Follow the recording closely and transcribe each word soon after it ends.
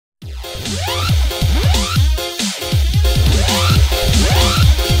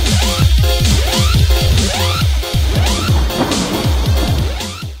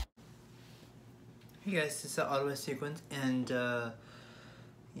is the Ottawa sequence, and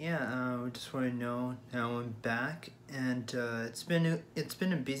yeah, I just want to know now I'm back, and it's been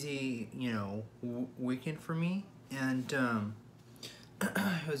a busy weekend for me, and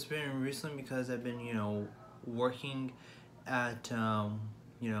it's been recently because I've been working at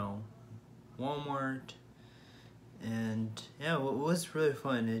Walmart, and yeah, it was really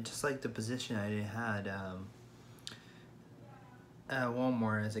fun. It just like the position I had at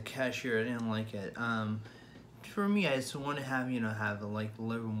Walmart as a cashier, I didn't like it. For me, I just want to have have like a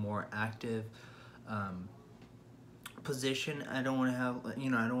little more active position. I don't want to have I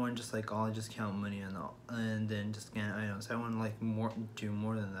don't want to just like all just count money and then just scan items. I want to like do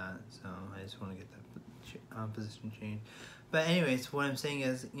more than that. So I just want to get that position changed. But anyways, what I'm saying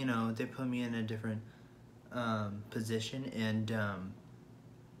is they put me in a different position, and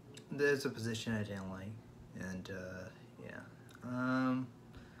there's a position I didn't like, and yeah.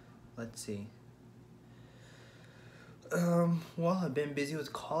 Let's see. Well, I've been busy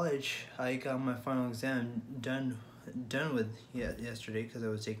with college. I got my final exam done with yesterday because I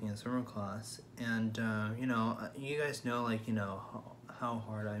was taking a summer class, and you guys know like how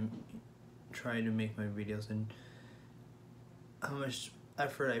hard I try to make my videos and how much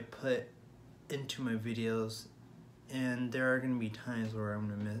effort I put into my videos, and there are gonna be times where I'm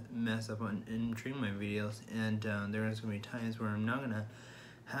gonna mess up on entering my videos, and there's gonna be times where I'm not gonna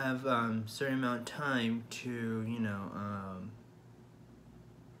have certain amount of time to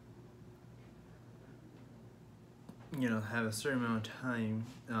have a certain amount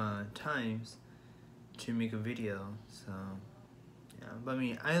of times to make a video. So yeah, but I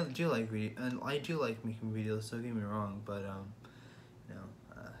mean I do like making videos, don't get me wrong, but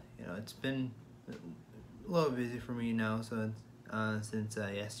it's been a little busy for me now, so since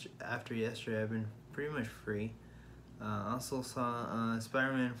after yesterday I've been pretty much free. Also saw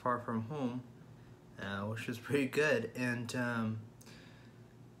Spider-Man Far From Home, which was pretty good, and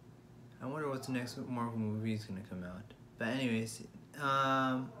I wonder what the next Marvel movie is gonna come out. But anyways,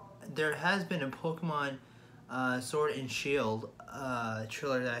 there has been a Pokemon Sword and Shield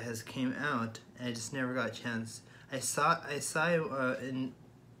trailer that has came out, and I just never got a chance. I saw it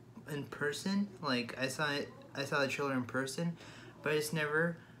in person. Like I saw the trailer in person, but I just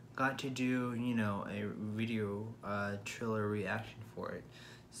never got to do a video trailer reaction for it.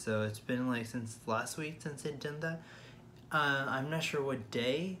 So it's been like since last week since I'd done that. I'm not sure what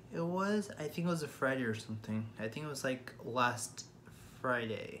day it was. I think it was a Friday or something. I think it was like last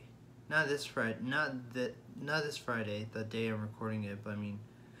Friday. Not this Friday, not this Friday, the day I'm recording it, but I mean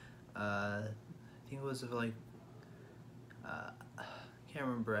I think it was like I can't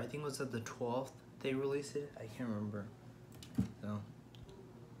remember. I think it was at the 12th they released it. I can't remember. So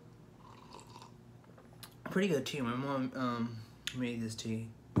pretty good tea. My mom made this tea.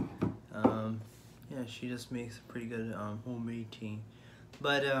 Yeah, she just makes pretty good homemade tea.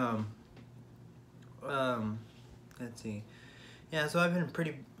 But let's see. Yeah, so I've been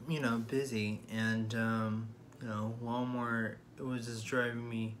pretty busy, and Walmart was just driving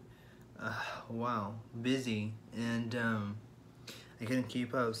me wow, busy, and I couldn't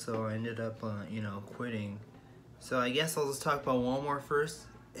keep up, so I ended up quitting. So I guess I'll just talk about Walmart first,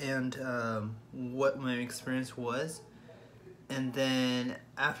 and what my experience was, and then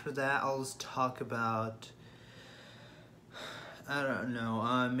after that I'll just talk about, I don't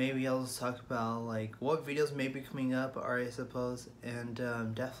know, maybe I'll just talk about like what videos may be coming up, or I suppose, and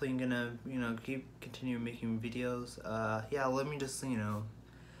definitely gonna continue making videos. Yeah, let me just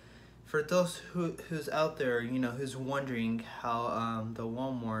for those who's out there who's wondering how the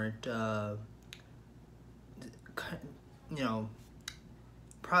Walmart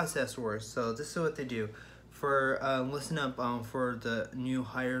process works. So this is what they do. For listen up for the new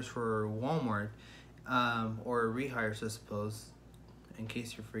hires for Walmart, or rehires I suppose, in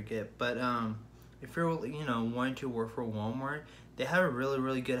case you forget. But if you're wanting to work for Walmart, they have a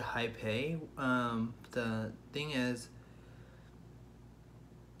really good high pay. The thing is,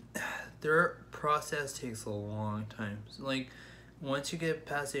 their process takes a long time. So, like, once you get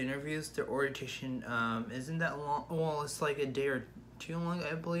past the interviews, the orientation isn't that long. Well, it's like a day or two long,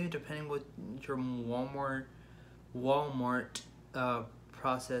 I believe, depending what your Walmart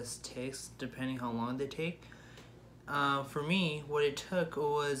process takes, depending how long they take. For me, what it took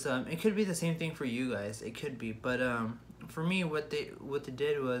was it could be the same thing for you guys. It could be, but for me, what they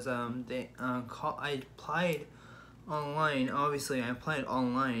did was I applied online. Obviously, I applied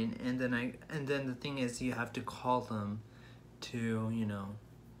online, and then the thing is, you have to call them to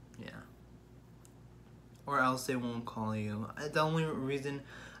yeah, or else they won't call you. The only reason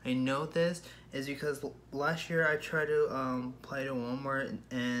I know this is because last year I tried to apply to Walmart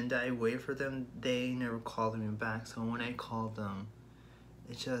and I waited for them. They never called me back. So when I called them,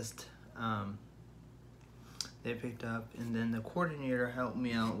 it just they picked up, and then the coordinator helped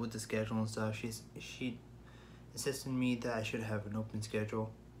me out with the schedule and stuff. She insisted me that I should have an open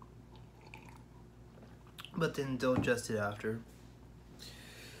schedule, but then they'll adjust it after.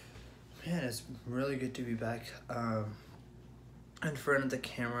 Man, it's really good to be back in front of the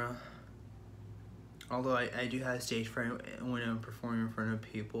camera. Although I do have stage fright when I'm performing in front of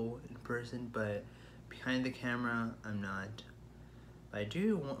people in person, but behind the camera, I'm not. But I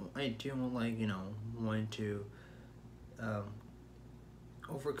do want, like, you know, want to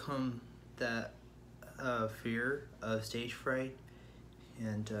overcome that fear of stage fright,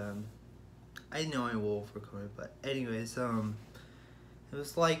 and I know I will overcome it. But anyways, it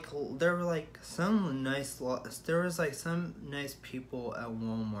was like there were like some nice people at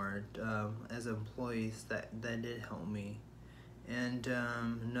Walmart as employees that did help me. And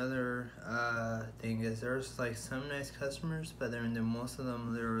another thing is there's like some nice customers, but then most of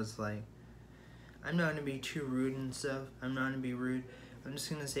them there was like, I'm not gonna be too rude and stuff. I'm not gonna be rude. I'm just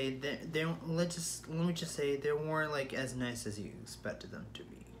gonna say that let me just say they weren't like as nice as you expected them to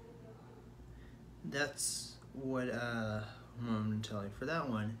be. That's what I'm gonna tell you for that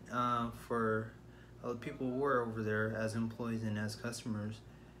one. For all the people who were over there as employees and as customers,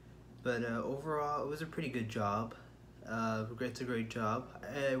 but overall it was a pretty good job. It's a great job.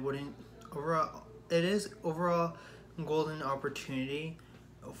 I wouldn't overall. It is overall golden opportunity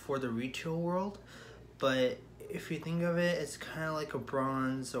for the retail world, but if you think of it, it's kind of like a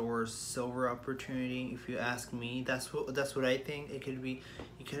bronze or silver opportunity. If you ask me, that's what I think it could be.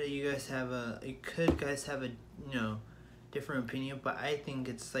 You guys have a you know, different opinion, but I think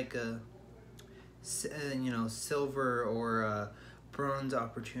it's like a you know, silver or a bronze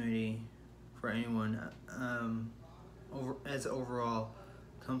opportunity for anyone as overall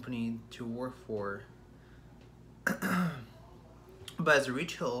company to work for. But as a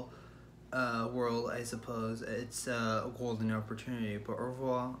retail world, I suppose it's a golden opportunity, but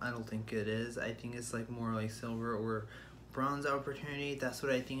overall I don't think it is. I think it's like more like silver or bronze opportunity. That's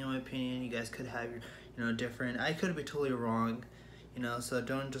what I think, in my opinion. You guys could have your, you know, different. I could be totally wrong, you know, so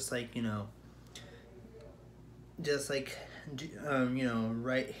don't just like, you know, just like you know,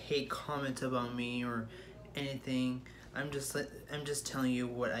 write hate comments about me or anything. I'm just telling you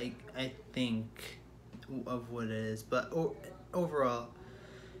what I think of what it is. But overall,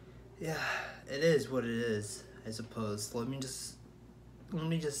 yeah, it is what it is, I suppose. Let me just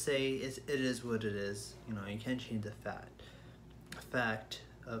say it is what it is. You know, you can't change the fact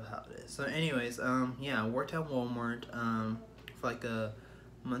of how it is. So anyways, yeah, I worked at Walmart for like a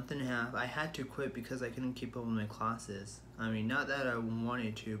month and a half. I had to quit because I couldn't keep up with my classes. I mean, not that I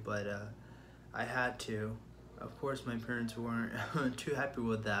wanted to, but I had to. Of course, my parents weren't too happy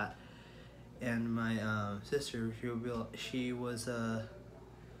with that, and my sister, she was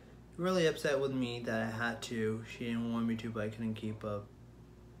really upset with me that I had to. She didn't want me to, but I couldn't keep up.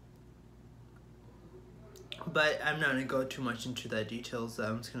 But I'm not gonna go too much into that details.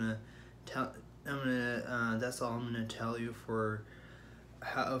 I'm just gonna that's all I'm gonna tell you for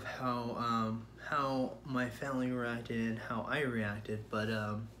how my family reacted and how I reacted. But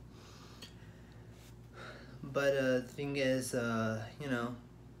the thing is, you know,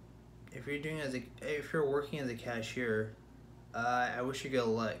 if you're working as a cashier, I wish you good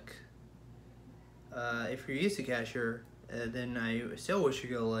luck. If you're used to cashier, then I still wish you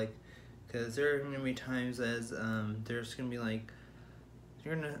good luck, because there are gonna be times as there's gonna be like,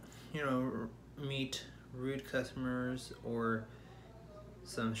 you're gonna, you know, meet rude customers or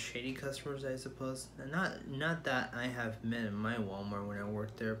some shady customers, I suppose. Not that I have met in my Walmart when I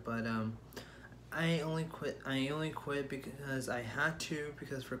worked there, but I only quit because I had to,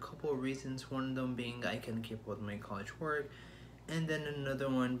 because for a couple of reasons. One of them being I couldn't keep up with my college work, and then another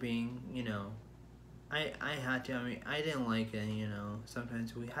one being, you know, I had to. I mean, I didn't like it. You know,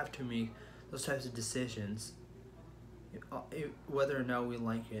 sometimes we have to make those types of decisions, whether or not we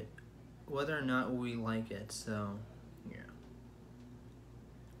like it, So, yeah.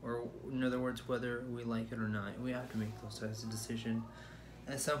 Or in other words, whether we like it or not, we have to make those types of decisions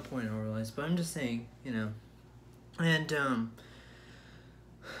at some point in our lives. But I'm just saying, you know, and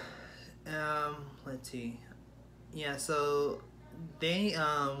let's see, yeah. So they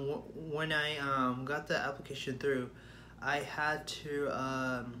when I got the application through, I had to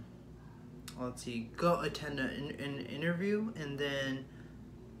let's see, go attend an interview, and then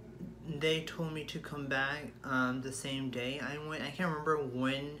they told me to come back the same day I went. I can't remember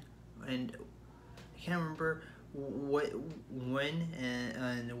when, and I can't remember what when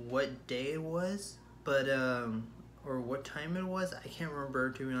and what day it was, but or what time it was. I can't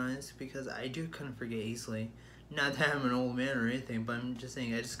remember, to be honest, because I do kind of forget easily. Not that I'm an old man or anything, but I'm just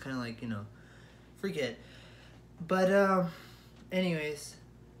saying I just kind of like, forget. But anyways,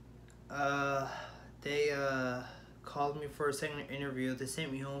 they called me for a second interview. They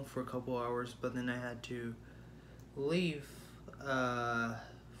sent me home for a couple hours, but then I had to leave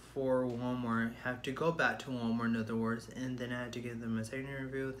for Walmart, have to go back to Walmart, in other words, and then I had to give them a second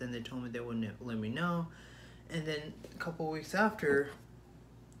interview. Then they told me they wouldn't let me know, and then a couple weeks after,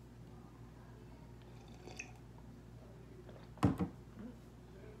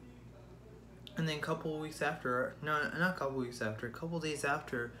 a couple days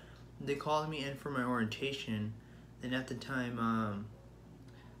after, they called me in for my orientation. And at the time,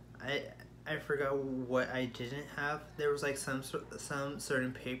 I forgot what I didn't have. There was like some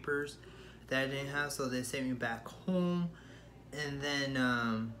certain papers that I didn't have, so they sent me back home, and then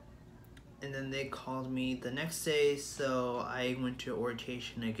they called me the next day. So I went to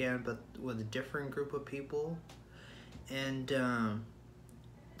orientation again, but with a different group of people, and the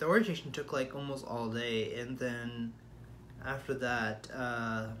orientation took like almost all day, and then after that,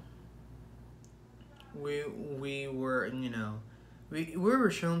 we were we were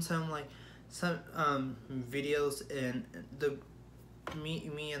shown some videos, and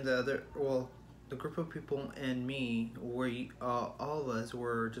me and the other, well, the group of people and me, all of us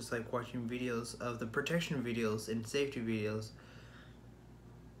were just like watching videos of the protection videos and safety videos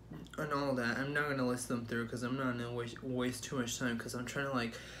and all that. I'm not gonna list them through because I'm not gonna waste too much time, because I'm trying to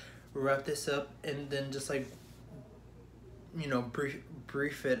like wrap this up and then just like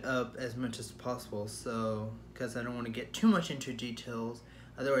brief it up as much as possible, so because I don't want to get too much into details.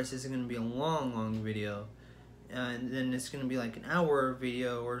 Otherwise this is going to be a long video, and then it's going to be like an hour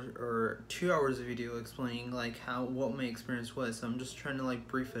video or 2 hours of video explaining like what my experience was. So I'm just trying to like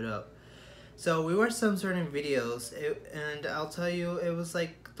brief it up. So we watched some certain videos, and I'll tell you, it was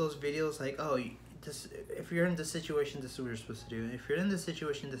like those videos like, oh, if you're in this situation, this is what you're supposed to do. If you're in this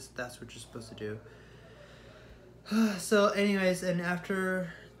situation, that's what you're supposed to do. So anyways, and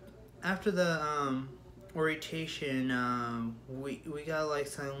after the orientation, we got like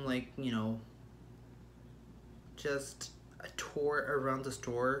some like just a tour around the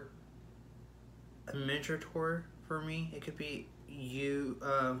store, a miniature tour for me. It could be you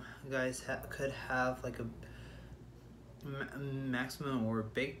guys could have like a maximum or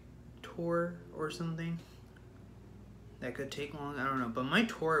big tour or something that could take long. I don't know, but my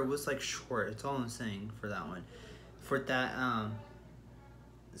tour was like short. It's all I'm saying for that one. For that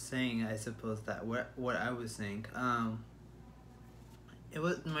saying, I suppose that what I was saying, it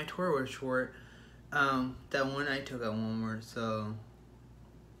was, my tour was short, that one I took at Walmart. So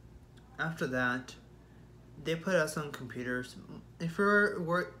after that, they put us on computers. If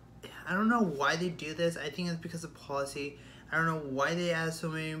we're I don't know why they do this. I think it's because of policy. I don't know why they add so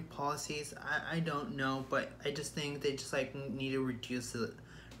many policies. I don't know, but I just think they just like need to reduce it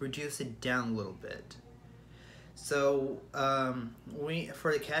down a little bit. So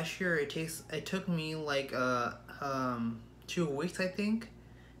for the cashier, it took me like 2 weeks, I think,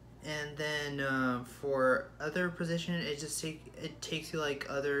 and then for other position, it takes you like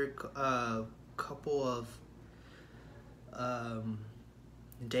other couple of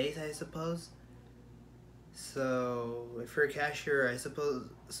days, I suppose. So if you're a cashier, I suppose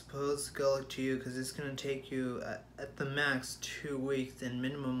good luck to you, because it's gonna take you at the max 2 weeks, and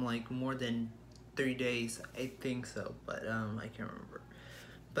minimum like more than 3 days, I think so, but I can't remember.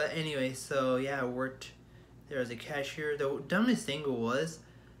 But anyway, so yeah, I worked there as a cashier. The dumbest thing was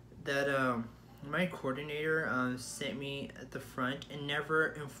that my coordinator sent me at the front and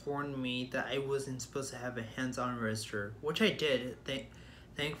never informed me that I wasn't supposed to have a hands-on register, which I did,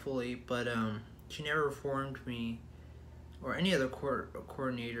 thankfully, but she never informed me, or any other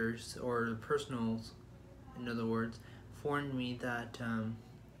coordinators or the personals, in other words, informed me that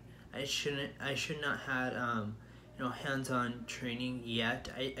I should not had hands-on training yet.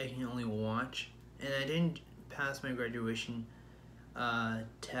 I can only watch, and I didn't pass my graduation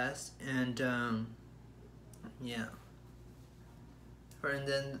test, and yeah. And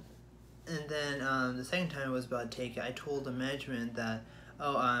then the second time I was about to take it, I told the management that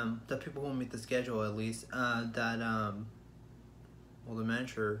the people who make the schedule, at least that well,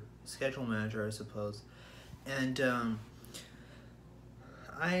 the schedule manager, I suppose, and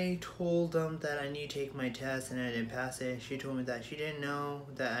I told them that I need to take my test and I didn't pass it. She told me that she didn't know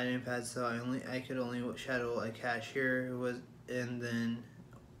that I didn't pass it, so I could only shadow a cashier. And then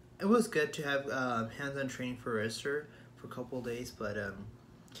it was good to have hands-on training for register for a couple of days, but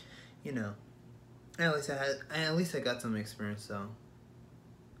At least I got some experience though.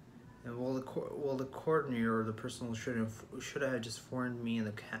 And the coordinator or the person should have just warned me in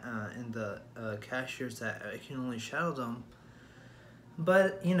the cashiers that I can only shadow them.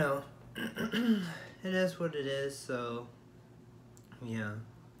 But you know, it is what it is. So yeah.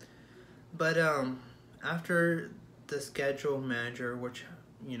 But after the schedule manager, which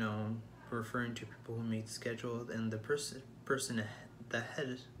you know, referring to people who make the schedule, and the person the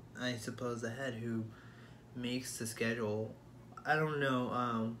head, I suppose the head who makes the schedule. I don't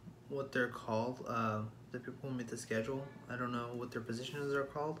know what they're called. The people who make the schedule. I don't know what their positions are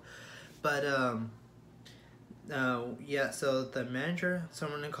called, but yeah. So the manager,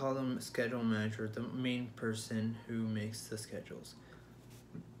 someone to call them schedule manager, the main person who makes the schedules.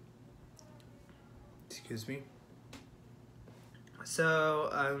 Excuse me. So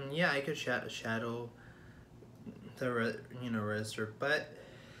yeah, I could shadow the register, but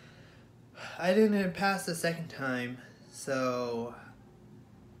I didn't pass the second time, so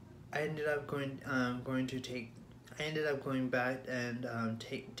I ended up going back and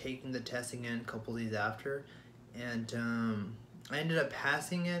taking the test again a couple days after, and I ended up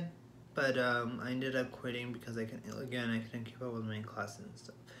passing it, but I ended up quitting because I couldn't keep up with my classes and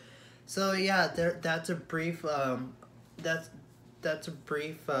stuff. So yeah, that's a brief that's a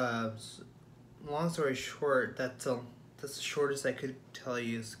brief long story short. That's the shortest I could tell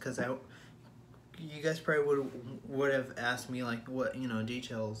you, because you guys probably would have asked me like what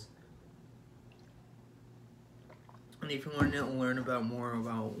details. And if you want to learn more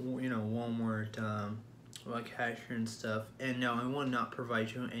about Walmart, about cashier and stuff, and no, I will not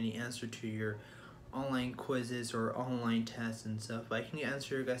provide you any answer to your online quizzes or online tests and stuff. But I can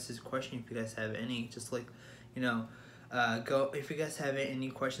answer your guys' question if you guys have any. Just like, go if you guys have any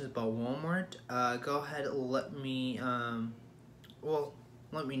questions about Walmart. Go ahead and let me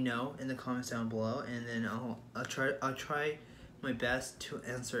let me know in the comments down below, and then I'll try my best to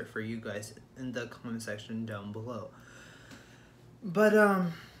answer it for you guys in the comment section down below. But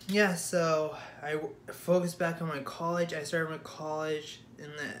yeah, so I focused back on my college. I started my college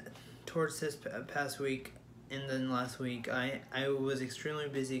towards this past week, and then last week I was extremely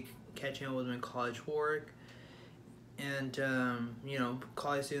busy catching up with my college work. And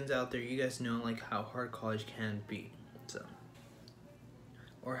college students out there, you guys know like how hard college can be, so,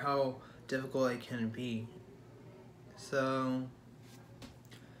 or how difficult it can be. So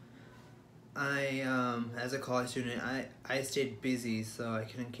I as a college student, I stayed busy, so I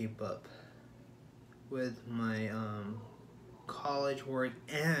couldn't keep up with my college work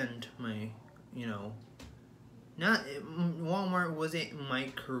and my not Walmart wasn't my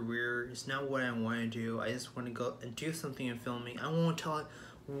career. It's not what I want to do. I just want to go and do something in filming. I won't tell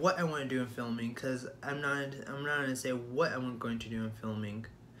what I want to do in filming, because I'm not gonna say what I'm going to do in filming.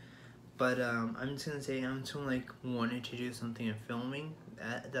 But I'm just gonna say I'm just like wanting to do something in filming.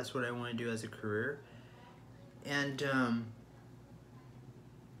 That's what I want to do as a career. And I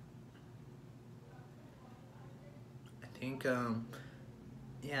think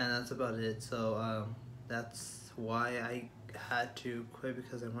yeah, that's about it. So that's why I had to quit,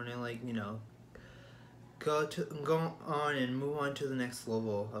 because I want to go on and move on to the next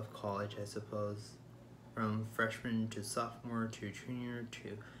level of college, I suppose, from freshman to sophomore to junior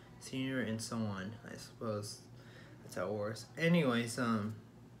to senior and so on. I suppose that's how it works. Anyways,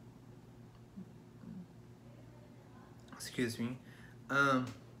 excuse me.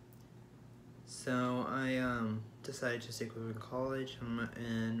 So I decided to stick with college,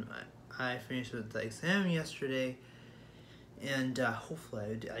 and I finished with the exam yesterday, and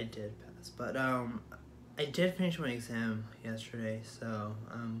hopefully I did pass. But I did finish my exam yesterday, so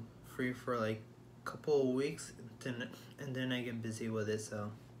I'm free for like a couple of weeks, and then I get busy with it.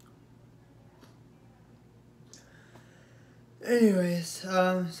 So anyways,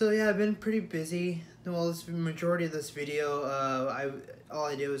 so yeah, I've been pretty busy. Well, this majority of this video, all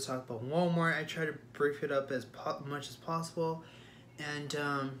I did was talk about Walmart. I tried to brief it up as much as possible, and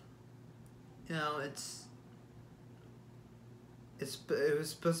it was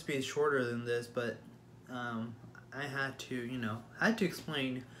supposed to be shorter than this, but I had to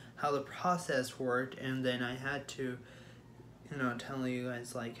explain how the process worked, and then I had to tell you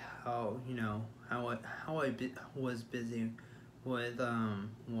guys like how I was busy with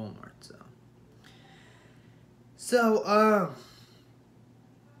Walmart. So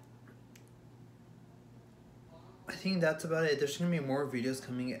I think that's about it. There's gonna be more videos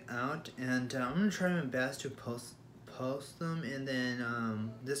coming out, and I'm gonna try my best to post them. And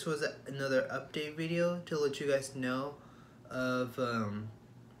then this was another update video to let you guys know of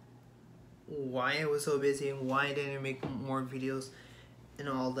why I was so busy and why I didn't make more videos and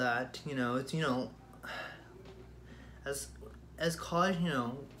all that. It's as college, you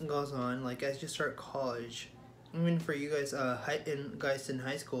know, goes on, like as you start college, even for you guys, guys in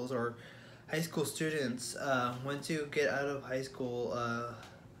high schools or high school students, once you get out of high school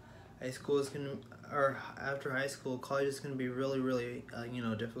is gonna, or after high school, college is gonna be really, you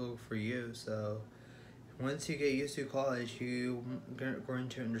know, difficult for you. So once you get used to college, you're going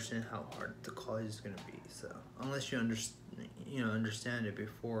to understand how hard the college is gonna be. So unless you understand it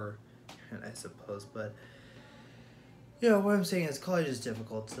before, I suppose, but. Yeah, what I'm saying is college is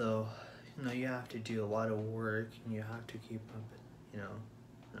difficult, so, you know, you have to do a lot of work, and you have to keep up, you know,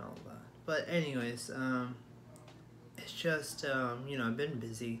 and all that. But anyways, it's just, you know, I've been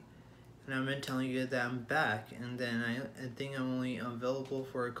busy, and I've been telling you that I'm back, and then I think I'm only available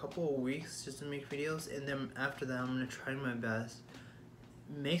for a couple of weeks just to make videos, and then after that I'm going to try my best,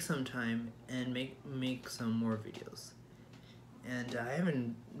 make some time, and make some more videos. And I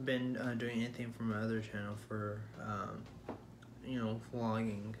haven't been doing anything for my other channel for, you know,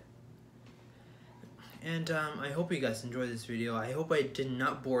 vlogging. And I hope you guys enjoyed this video. I hope I did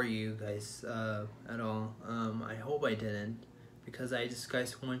not bore you guys at all. I hope I didn't, because I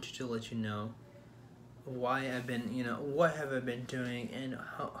just wanted to let you know why I've been, you know, what have I been doing, and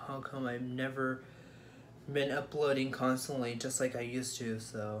how come I've never been uploading constantly just like I used to.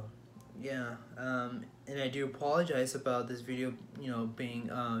 So yeah, and I do apologize about this video, you know, being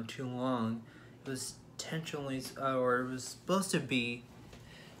too long. It was intentionally, or it was supposed to be,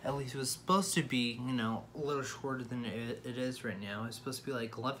 at least it was supposed to be, you know, a little shorter than it is right now. It's supposed to be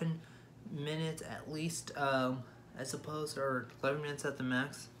like 11 minutes at least, I suppose, or 11 minutes at the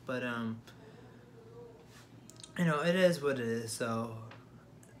max. But you know, it is what it is. So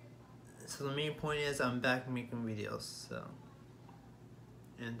the main point is I'm back making videos. So.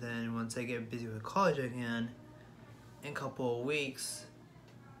 And then once I get busy with college again, in a couple of weeks,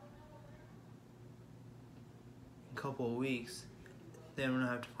 then I'm gonna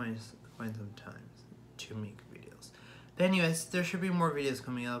have to find some time to make videos. But anyways, there should be more videos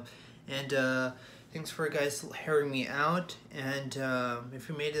coming up, and thanks for guys hearing me out. And if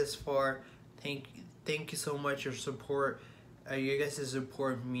you made it this far, thank you so much. Your support, you guys'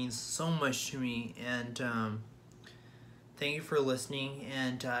 support means so much to me, and thank you for listening,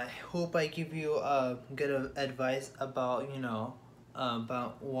 and I hope I give you good advice about, you know,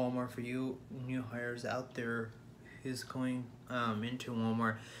 about Walmart for you new hires out there who's going into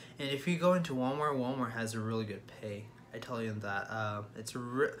Walmart. And if you go into Walmart has a really good pay. I tell you that.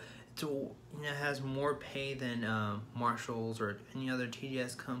 It has more pay than Marshalls or any other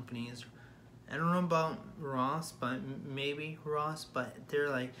TDS companies. I don't know about Ross, but maybe Ross, but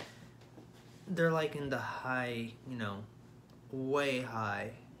they're like in the high, you know, way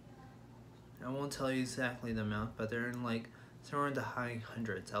high. I won't tell you exactly the amount, but they're in like somewhere in the high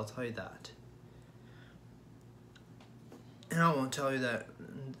hundreds, I'll tell you that. And I won't tell you that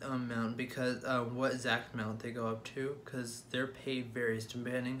amount because what exact amount they go up to, because their pay varies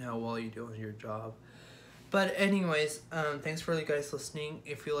depending how well you do on your job. But anyways, thanks for you guys listening.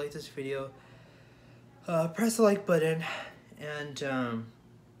 If you like this video, press the like button, and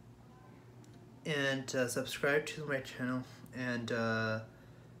subscribe to my channel. And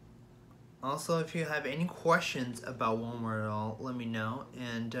also, if you have any questions about Walmart at all, let me know.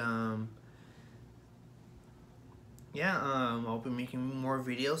 And yeah, I'll be making more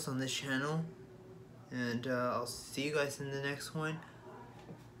videos on this channel, and I'll see you guys in the next one.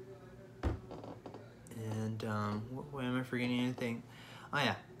 And wait, am I forgetting anything? Oh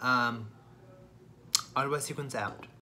yeah, Autobot Sequence out.